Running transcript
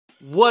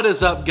What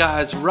is up,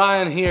 guys?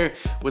 Ryan here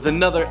with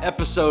another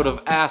episode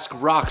of Ask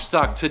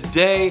Rockstock.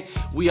 Today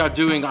we are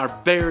doing our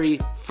very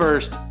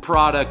first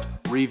product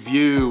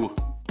review.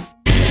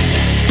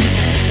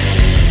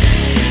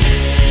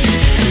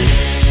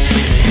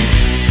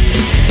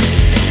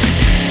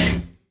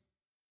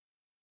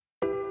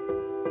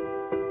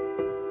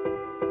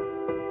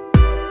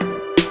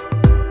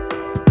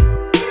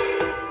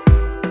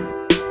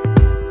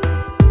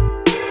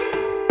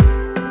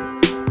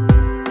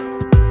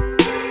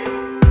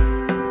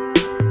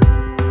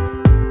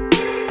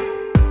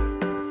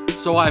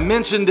 So I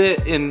mentioned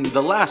it in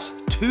the last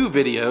two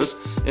videos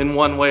in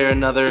one way or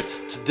another.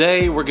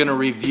 Today we're gonna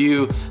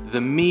review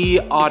the MEE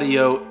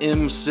Audio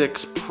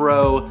M6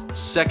 Pro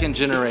 2nd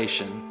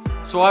generation.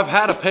 So I've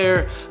had a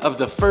pair of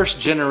the 1st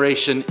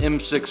generation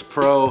M6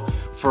 Pro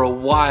for a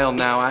while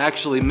now. I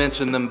actually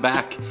mentioned them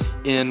back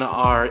in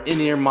our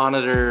in-ear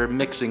monitor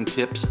mixing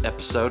tips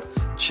episode.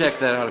 Check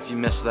that out if you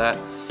missed that.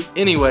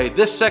 Anyway,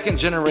 this 2nd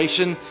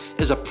generation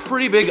is a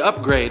pretty big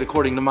upgrade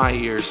according to my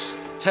ears.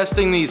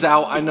 Testing these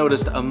out, I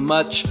noticed a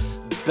much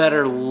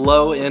better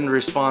low-end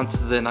response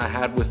than I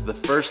had with the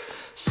first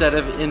set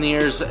of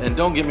in-ears, and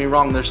don't get me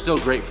wrong, they're still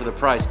great for the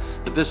price,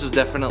 but this is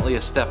definitely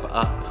a step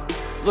up.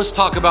 Let's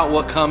talk about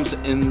what comes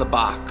in the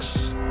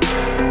box.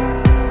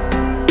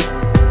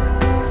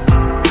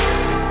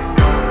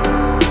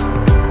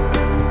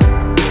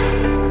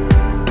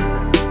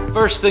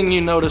 First thing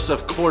you notice,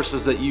 of course,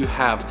 is that you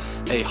have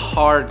a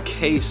hard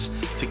case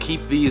to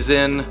keep these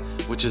in,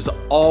 which is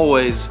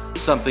always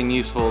something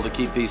useful to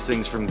keep these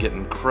things from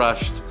getting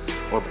crushed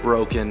or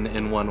broken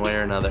in one way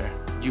or another.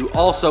 You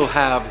also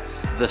have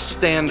the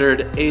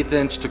standard 1/8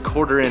 inch to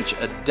 1/4 inch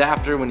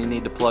adapter when you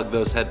need to plug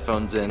those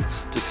headphones in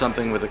to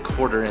something with a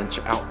 1/4 inch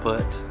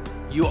output.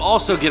 You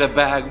also get a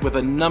bag with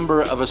a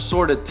number of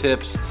assorted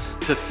tips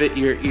to fit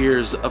your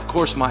ears. Of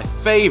course, my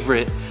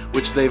favorite,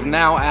 which they've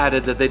now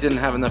added that they didn't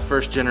have in the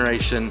 1st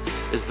generation,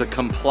 is the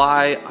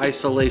Comply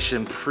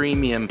Isolation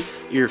Premium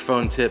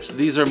earphone tips.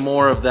 These are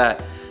more of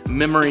that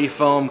memory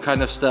foam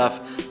kind of stuff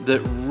that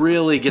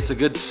really gets a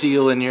good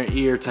seal in your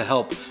ear to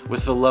help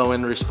with the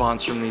low-end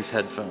response from these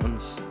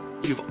headphones.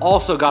 You've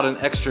also got an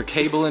extra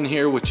cable in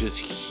here, which is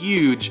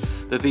huge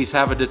that these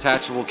have a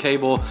detachable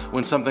cable.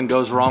 When something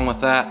goes wrong with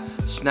that,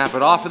 snap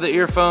it off of the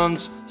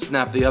earphones,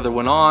 snap the other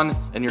one on,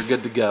 and you're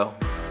good to go.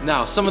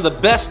 Now, some of the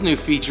best new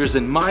features,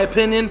 in my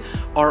opinion,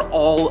 are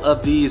all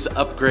of these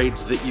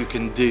upgrades that you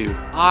can do.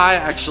 I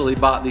actually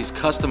bought these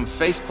custom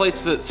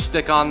faceplates that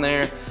stick on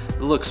there.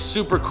 It looks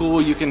super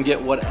cool. You can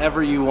get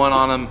whatever you want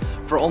on them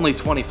for only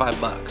 25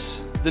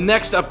 bucks. The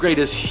next upgrade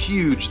is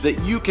huge, that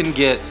you can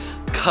get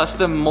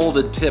custom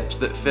molded tips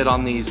that fit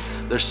on these.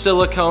 They're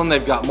silicone,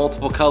 they've got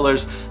multiple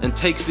colors, and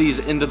takes these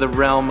into the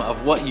realm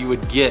of what you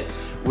would get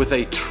with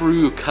a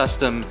true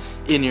custom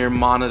in-ear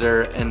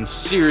monitor, and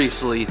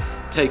seriously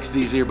takes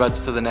these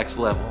earbuds to the next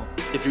level.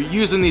 If you're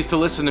using these to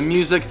listen to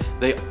music,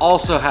 they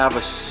also have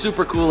a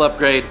super cool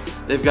upgrade.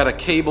 They've got a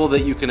cable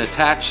that you can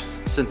attach,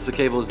 since the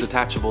cable is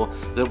detachable,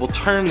 that will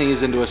turn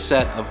these into a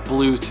set of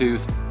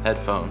Bluetooth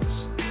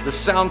headphones. The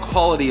sound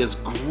quality is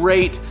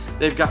great.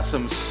 They've got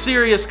some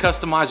serious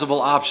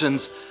customizable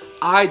options.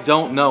 I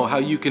don't know how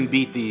you can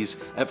beat these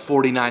at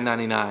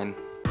 $49.99.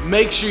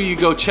 Make sure you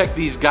go check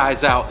these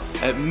guys out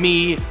at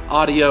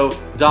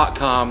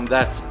meeaudio.com.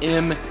 That's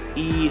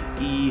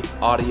MEE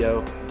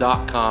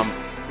Audio.com.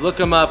 Look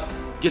them up,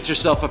 get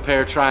yourself a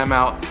pair, try them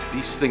out.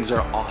 These things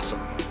are awesome.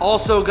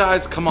 Also,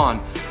 guys, come on,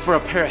 for a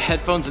pair of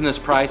headphones in this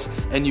price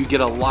and you get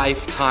a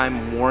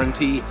lifetime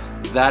warranty,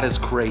 that is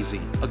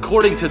crazy.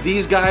 According to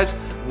these guys,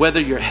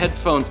 whether your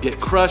headphones get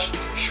crushed,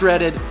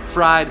 shredded,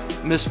 fried,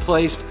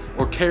 misplaced,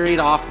 or carried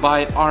off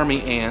by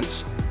army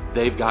ants,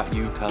 they've got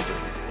you covered.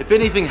 If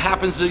anything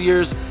happens to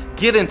yours,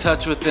 get in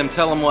touch with them,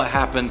 tell them what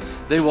happened.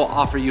 They will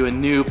offer you a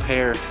new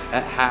pair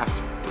at half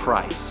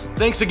price.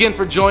 Thanks again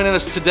for joining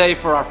us today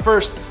for our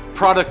first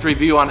product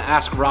review on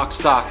Ask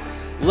Rockstock.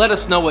 Let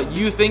us know what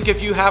you think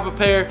if you have a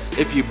pair.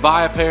 If you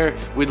buy a pair,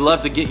 we'd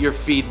love to get your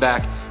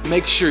feedback.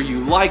 Make sure you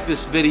like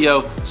this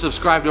video,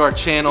 subscribe to our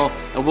channel,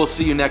 and we'll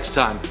see you next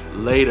time.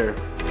 Later.